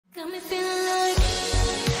Hey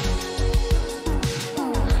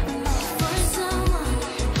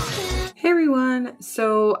everyone,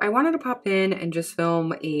 so I wanted to pop in and just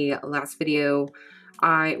film a last video.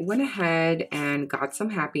 I went ahead and got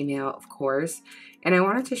some happy mail, of course, and I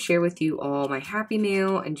wanted to share with you all my happy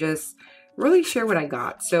mail and just really share what I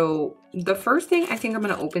got. So the first thing I think I'm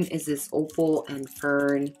going to open is this Opal and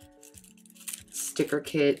Fern sticker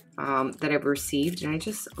kit that I've received, and I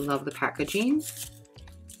just love the packaging.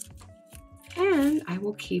 And I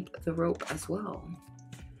will keep the rope as well.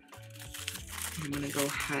 I'm going to go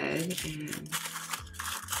ahead and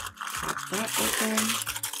pop that open.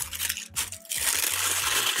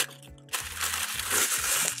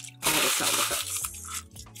 All this out with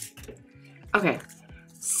us. Okay,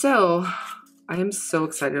 so I am so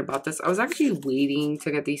excited about this. I was actually waiting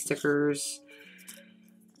to get these stickers.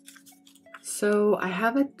 So I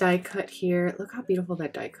have a die cut here. Look how beautiful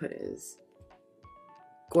that die cut is.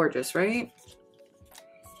 Gorgeous, right?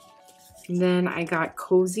 And then I got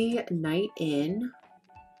Cozy Night In,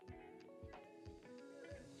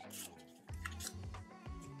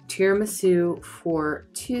 Tiramisu for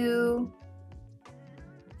 2,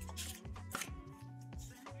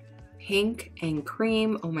 Pink and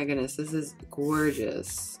Cream. Oh my goodness, this is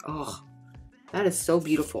gorgeous. Oh, that is so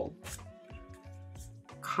beautiful.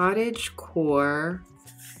 Cottage Core.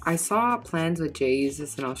 I saw plans with Jay use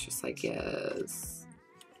this and I was just like, yes.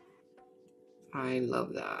 I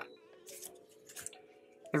love that.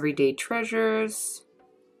 Everyday Treasures.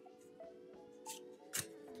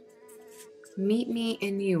 Meet Me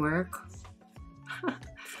in New York.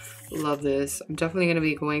 Love this. I'm definitely going to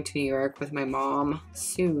be going to New York with my mom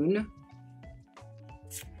soon.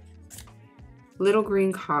 Little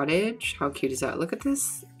Green Cottage. How cute is that? Look at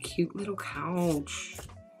this cute little couch.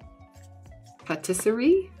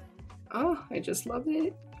 Patisserie. Oh, I just love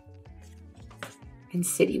it. And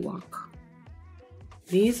City Walk.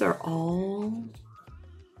 These are all...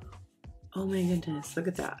 Oh my goodness, look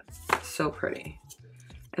at that. So pretty.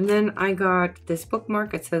 And then I got this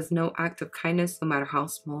bookmark. It says, no act of kindness, no matter how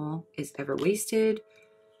small, is ever wasted.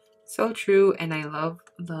 So true. And I love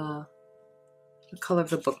the color of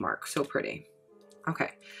the bookmark. So pretty.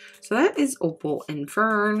 Okay, so that is Opal and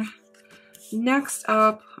Fern. Next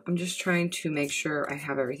up, I'm just trying to make sure I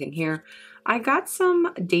have everything here. I got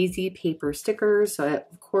some Daisy paper stickers. So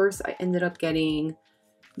of course I ended up getting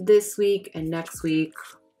this week and next week.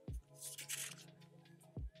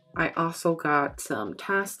 I also got some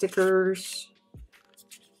task stickers,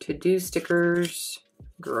 to-do stickers,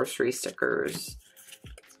 grocery stickers,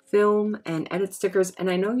 film and edit stickers. And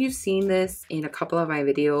I know you've seen this in a couple of my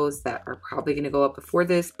videos that are probably going to go up before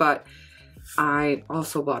this, but I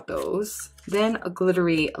also bought those. Then a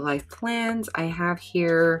Glittery Life Plans. I have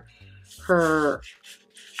here her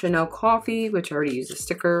Chanel coffee, which I already used a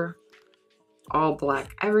sticker. All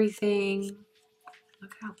black everything.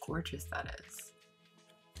 Look how gorgeous that is.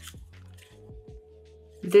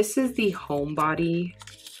 This is the Homebody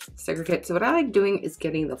sticker kit. So what I like doing is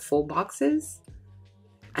getting the full boxes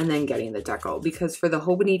and then getting the deco, because for the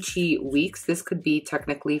Hobonichi weeks, this could be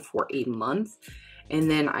technically for a month. And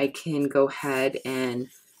then I can go ahead and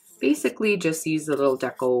basically just use the little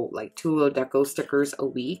deco, like 2 little deco stickers a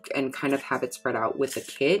week, and kind of have it spread out with the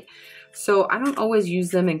kit. So I don't always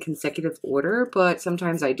use them in consecutive order, but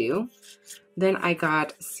sometimes I do. Then I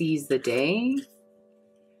got Seize the Day.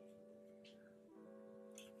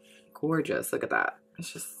 Gorgeous, look at that.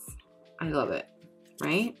 It's just, I love it,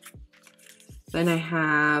 right? Then I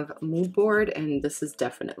have mood board, and this is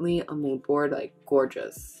definitely a mood board, like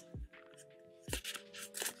gorgeous.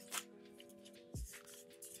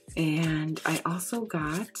 And I also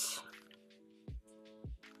got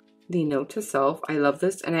the note to self. I love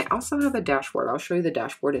this. And I also have a dashboard. I'll show you the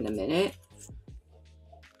dashboard in a minute.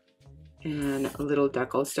 And little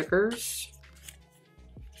deco stickers.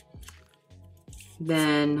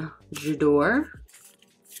 Then J'adore.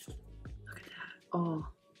 Look at that. Oh.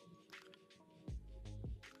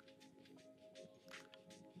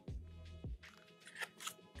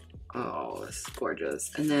 Oh, this is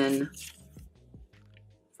gorgeous. And then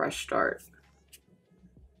Fresh Start.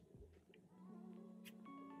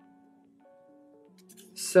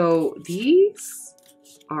 So these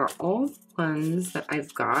are all ones that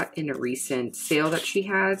I've got in a recent sale that she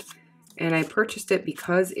had, and I purchased it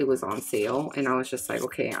because it was on sale, and I was just like,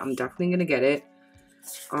 okay, I'm definitely gonna get it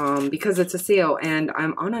because it's a sale, and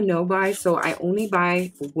I'm on a no buy, so I only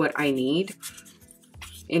buy what I need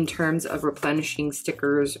in terms of replenishing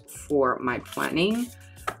stickers for my planning.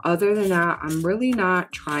 Other than that, I'm really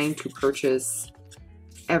not trying to purchase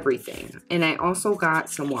everything. And I also got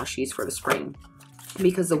some washies for the spring,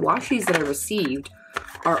 because the washies that I received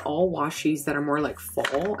are all washies that are more like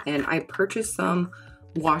fall, and I purchased some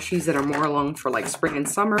washies that are more along for like spring and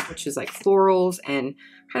summer, which is like florals and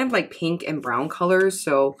kind of like pink and brown colors.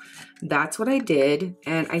 So that's what I did,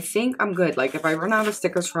 and I think I'm good. Like if I run out of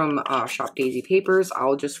stickers from Shop Daisy Papers,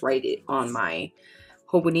 I'll just write it on my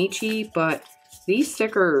Hobonichi, but these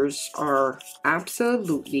stickers are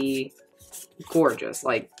absolutely gorgeous.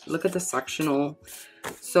 Like look at the sectional.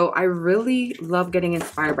 So I really love getting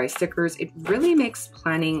inspired by stickers. It really makes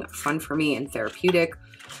planning fun for me and therapeutic.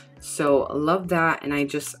 So love that, and I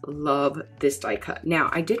just love this die cut. Now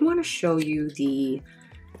I did want to show you the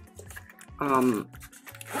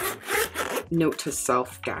note to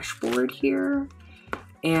self dashboard here,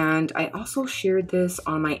 and I also shared this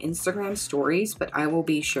on my Instagram stories, but I will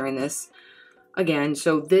be sharing this again.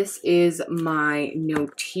 So this is my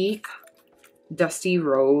Notique Dusty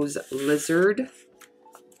Rose Lizard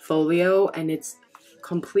folio, and it's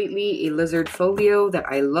completely a lizard folio that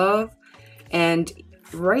I love. And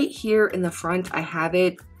right here in the front, I have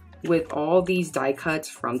it with all these die cuts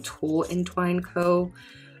from Tulle Twine Co.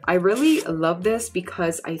 I really love this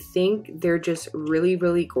because I think they're just really,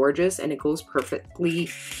 really gorgeous, and it goes perfectly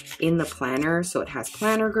in the planner. So it has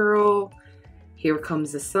Planner Girl, Here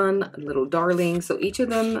Comes the Sun, Little Darling. So each of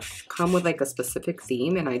them come with like a specific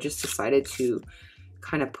theme, and I just decided to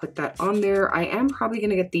kind of put that on there. I am probably going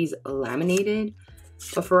to get these laminated,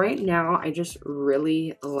 but for right now, I just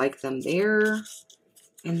really like them there.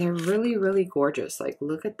 And they're really, really gorgeous. Like,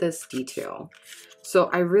 look at this detail. So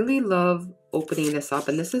I really love opening this up.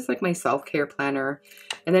 And this is like my self-care planner.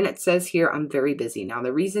 And then it says here, I'm very busy. Now,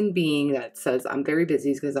 the reason being that it says I'm very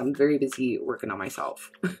busy is because I'm very busy working on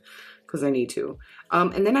myself. Because I need to.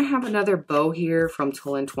 And then I have another bow here from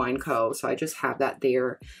Tulle Twine Co. So I just have that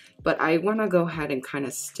there. But I want to go ahead and kind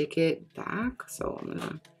of stick it back. So I'm going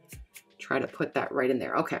to try to put that right in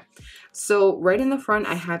there. Okay, so right in the front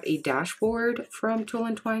I have a dashboard from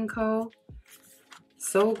Tulle Twine Co.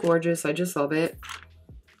 So gorgeous, I just love it.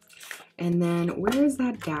 And then where is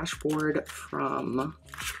that dashboard from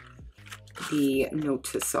the Note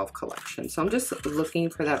to Self collection? So I'm just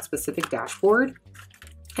looking for that specific dashboard,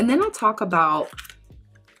 and then I'll talk about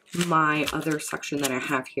my other section that I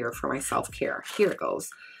have here for my self-care. Here it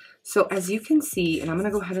goes. So as you can see, and I'm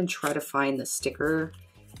gonna go ahead and try to find the sticker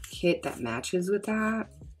kit that matches with that.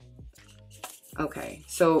 Okay,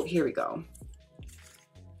 so here we go.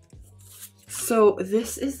 So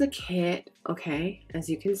this is the kit, okay, as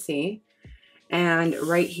you can see. And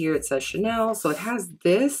right here it says Chanel. So it has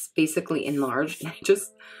this basically enlarged, and I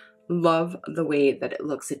just love the way that it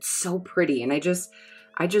looks. It's so pretty, and I just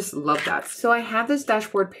love that. So I have this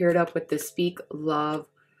dashboard paired up with the Speak Love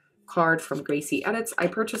card from Gracie Edits. I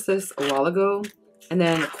purchased this a while ago. And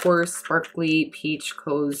then, of course, Sparkly Peach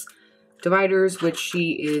closed dividers, which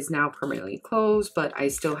she is now permanently closed, but I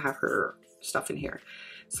still have her stuff in here.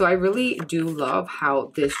 So I really do love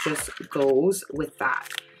how this just goes with that.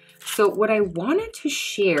 So what I wanted to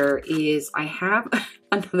share is I have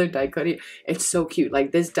another die cut here. It's so cute.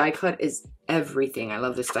 Like, this die cut is everything. I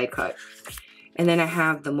love this die cut. And then I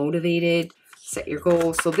have the Motivated, Set Your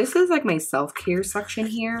Goals. So this is like my self-care section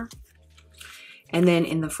here. And then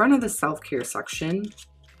in the front of the self-care section,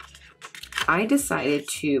 I decided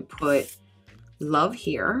to put love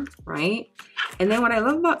here, right? And then what I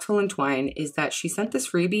love about Tulle Twine is that she sent this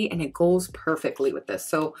freebie and it goes perfectly with this.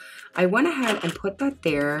 So I went ahead and put that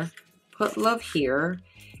there, put love here.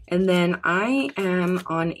 And then I am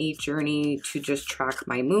on a journey to just track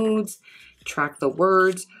my moods, track the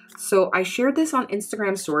words. So I shared this on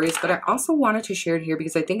Instagram stories, but I also wanted to share it here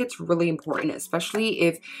because I think it's really important, especially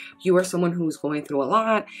if you are someone who's going through a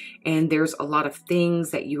lot and there's a lot of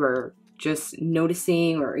things that you are just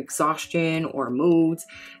noticing, or exhaustion or moods.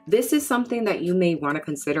 This is something that you may want to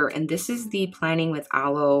consider. And this is the Planning with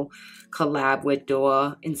Aloe collab with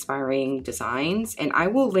Doa Inspiring Designs. And I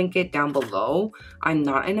will link it down below. I'm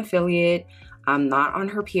not an affiliate. I'm not on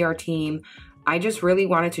her PR team. I just really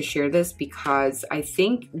wanted to share this because I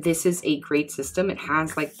think this is a great system. It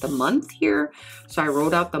has like the month here. So I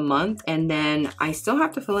wrote out the month, and then I still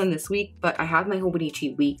have to fill in this week, but I have my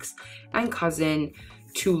Hobonichi weeks and cousin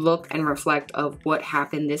to look and reflect of what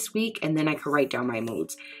happened this week, and then I could write down my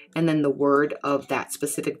moods. And then the word of that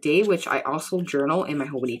specific day, which I also journal in my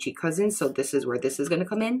Hobonichi cousin. So this is where this is going to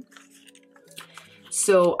come in.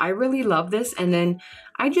 So I really love this. And then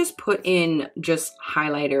I just put in just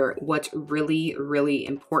highlighter what's really, really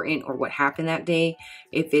important or what happened that day.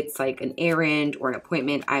 If it's like an errand or an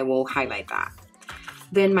appointment, I will highlight that.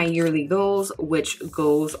 Then my yearly goals, which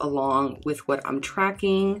goes along with what I'm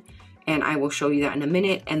tracking. And I will show you that in a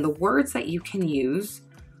minute. And the words that you can use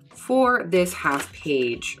for this half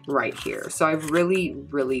page right here. So I really,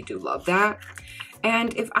 really do love that.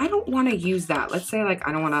 And if I don't want to use that, let's say like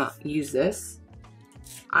I don't want to use this,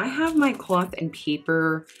 I have my cloth and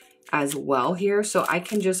paper as well here, so I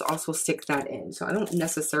can just also stick that in. So I don't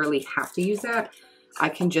necessarily have to use that. I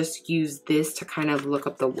can just use this to kind of look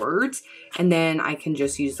up the words, and then I can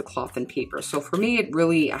just use the cloth and paper. So for me, it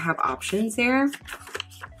really, I have options there.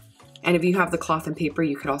 And if you have the cloth and paper,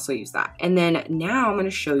 you could also use that. And then now I'm going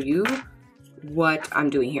to show you what I'm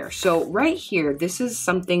doing here. So right here, this is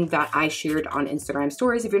something that I shared on Instagram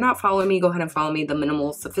stories. If you're not following me, go ahead and follow me, the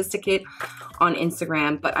Minimal Sophisticate on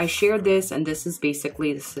Instagram. But I shared this, and this is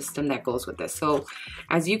basically the system that goes with this. So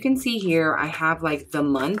as you can see here, I have like the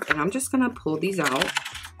month, and I'm just gonna pull these out.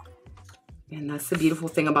 And that's the beautiful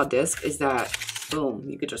thing about this, is that boom,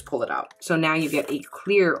 you could just pull it out. So now you get a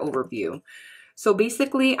clear overview. So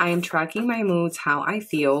basically, I am tracking my moods, how I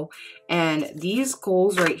feel, and these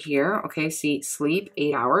goals right here, okay, see, sleep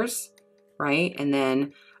 8 hours, right? And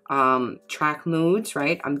then track moods,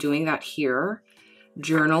 right? I'm doing that here.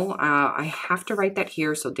 Journal, I have to write that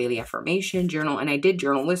here, so daily affirmation, journal, and I did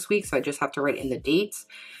journal this week, so I just have to write in the dates.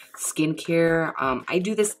 Skincare, I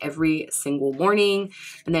do this every single morning.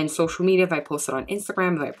 And then social media, if I post it on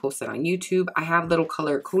Instagram, if I post it on YouTube, I have little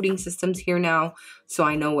color coding systems here now, so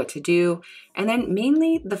I know what to do. And then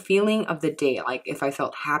mainly the feeling of the day, like if I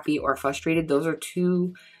felt happy or frustrated, those are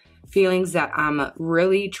two feelings that I'm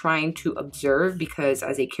really trying to observe, because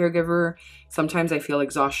as a caregiver, sometimes I feel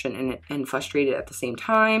exhaustion and frustrated at the same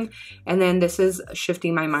time. And then this is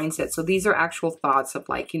shifting my mindset. So these are actual thoughts of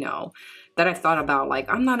like, you know, that I've thought about, like,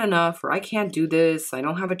 I'm not enough, or I can't do this, I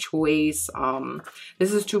don't have a choice,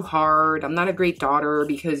 this is too hard, I'm not a great daughter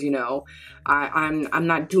because, you know, I'm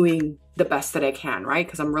not doing the best that I can, right?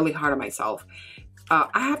 Because I'm really hard on myself.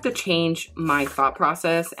 I have to change my thought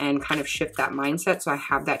process and kind of shift that mindset. So I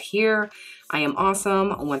have that here. I am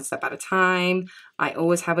awesome, one step at a time. I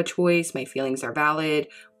always have a choice. My feelings are valid.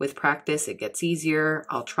 With practice, it gets easier.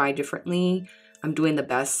 I'll try differently. I'm doing the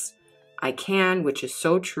best I can, which is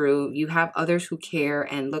so true. You have others who care,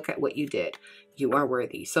 and look at what you did. You are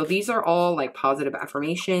worthy. So these are all like positive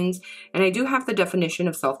affirmations. And I do have the definition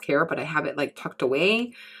of self-care, but I have it like tucked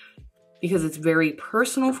away because it's very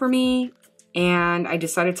personal for me. And I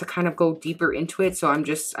decided to kind of go deeper into it. So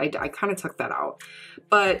I kind of took that out.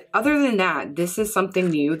 But other than that, this is something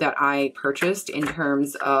new that I purchased in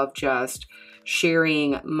terms of just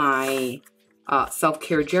sharing my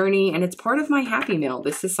self-care journey. And it's part of my Happy Meal.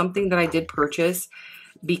 This is something that I did purchase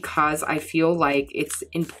because I feel like it's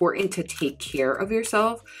important to take care of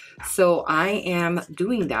yourself. So I am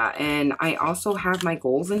doing that. And I also have my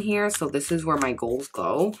goals in here. So this is where my goals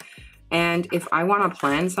go. And if I want to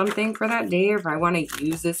plan something for that day, or if I want to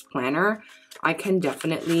use this planner, I can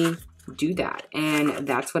definitely do that. And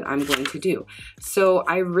that's what I'm going to do. So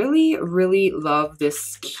I really, really love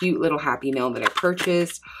this cute little Happy Meal that I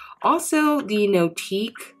purchased. Also, the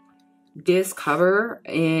Notique disc cover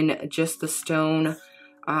in just the stone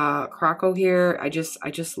croco here. I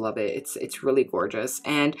just love it. It's really gorgeous.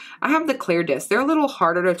 And I have the clear disc. They're a little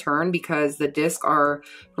harder to turn because the discs are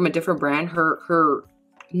from a different brand. Her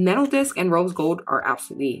metal disc and rose gold are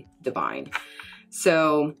absolutely divine.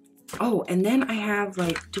 So, oh, and then I have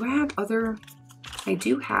like, do I have other? I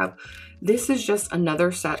do have, this is just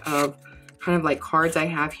another set of kind of like cards I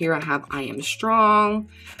have here. I have I am strong,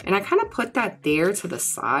 and I kind of put that there to the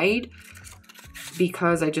side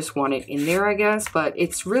because I just want it in there, I guess. But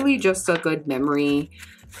it's really just a good memory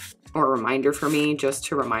or reminder for me, just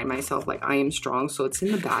to remind myself like I am strong. So it's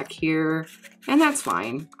in the back here, and that's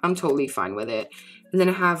fine. I'm totally fine with it. And then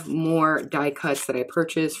I have more die cuts that I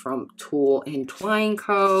purchased from Tulle Twine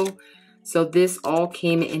Co. So this all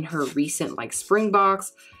came in her recent like spring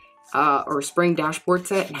box or spring dashboard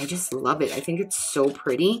set, and I just love it. I think it's so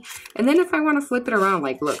pretty. And then if I want to flip it around,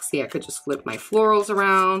 like look, see, I could just flip my florals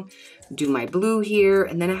around, do my blue here,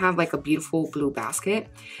 and then I have like a beautiful blue basket.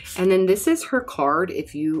 And then this is her card.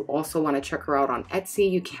 If you also want to check her out on Etsy,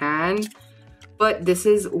 you can. But this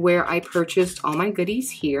is where I purchased all my goodies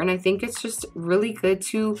here. And I think it's just really good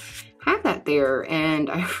to have that there. And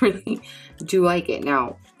I really do like it.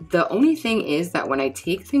 Now, the only thing is that when I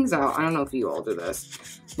take things out, I don't know if you all do this,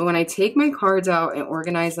 but when I take my cards out and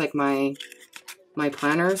organize like my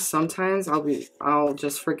planners, sometimes I'll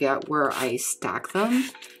just forget where I stack them.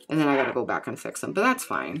 And then I gotta go back and fix them, but that's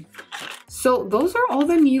fine. So those are all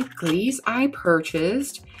the new goodies I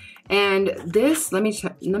purchased. And this, let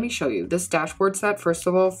me show you this dashboard set, first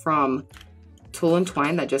of all, from Tulle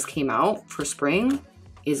Twine that just came out for spring,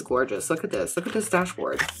 is gorgeous. Look at this. Look at this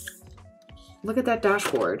dashboard. Look at that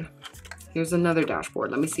dashboard. Here's another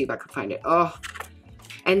dashboard. Let me see if I can find it. Oh,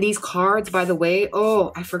 And these cards, by the way,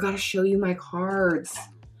 oh, I forgot to show you my cards.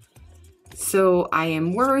 So I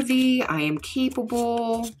am worthy, I am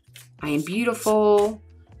capable, I am beautiful,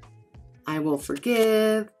 I will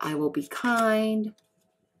forgive, I will be kind,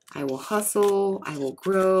 I will hustle, I will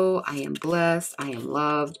grow, I am blessed, I am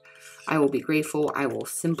loved, I will be grateful, I will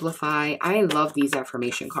simplify. I love these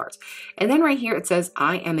affirmation cards. And then right here it says,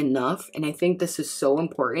 I am enough. And I think this is so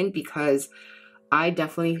important because I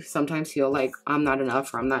definitely sometimes feel like I'm not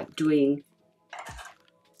enough or I'm not doing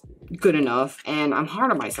good enough and I'm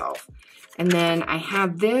hard on myself. And then I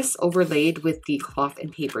have this overlaid with the cloth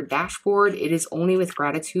and paper dashboard. It is only with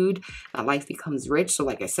gratitude that life becomes rich. So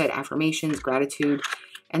like I said, affirmations, gratitude.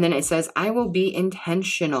 And then it says, I will be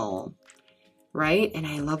intentional, right? And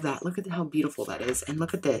I love that. Look at how beautiful that is. And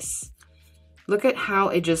look at this. Look at how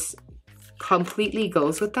it just completely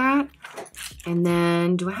goes with that. And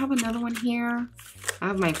then do I have another one here? I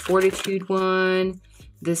have my fortitude one.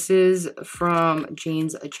 This is from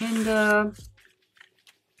Jane's Agenda.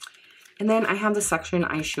 And then I have the section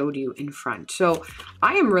I showed you in front. So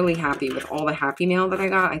I am really happy with all the happy mail that I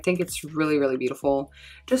got. I think it's really, really beautiful.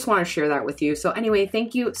 Just want to share that with you. So anyway,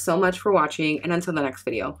 thank you so much for watching. And until the next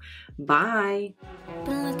video, bye.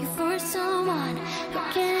 Been looking for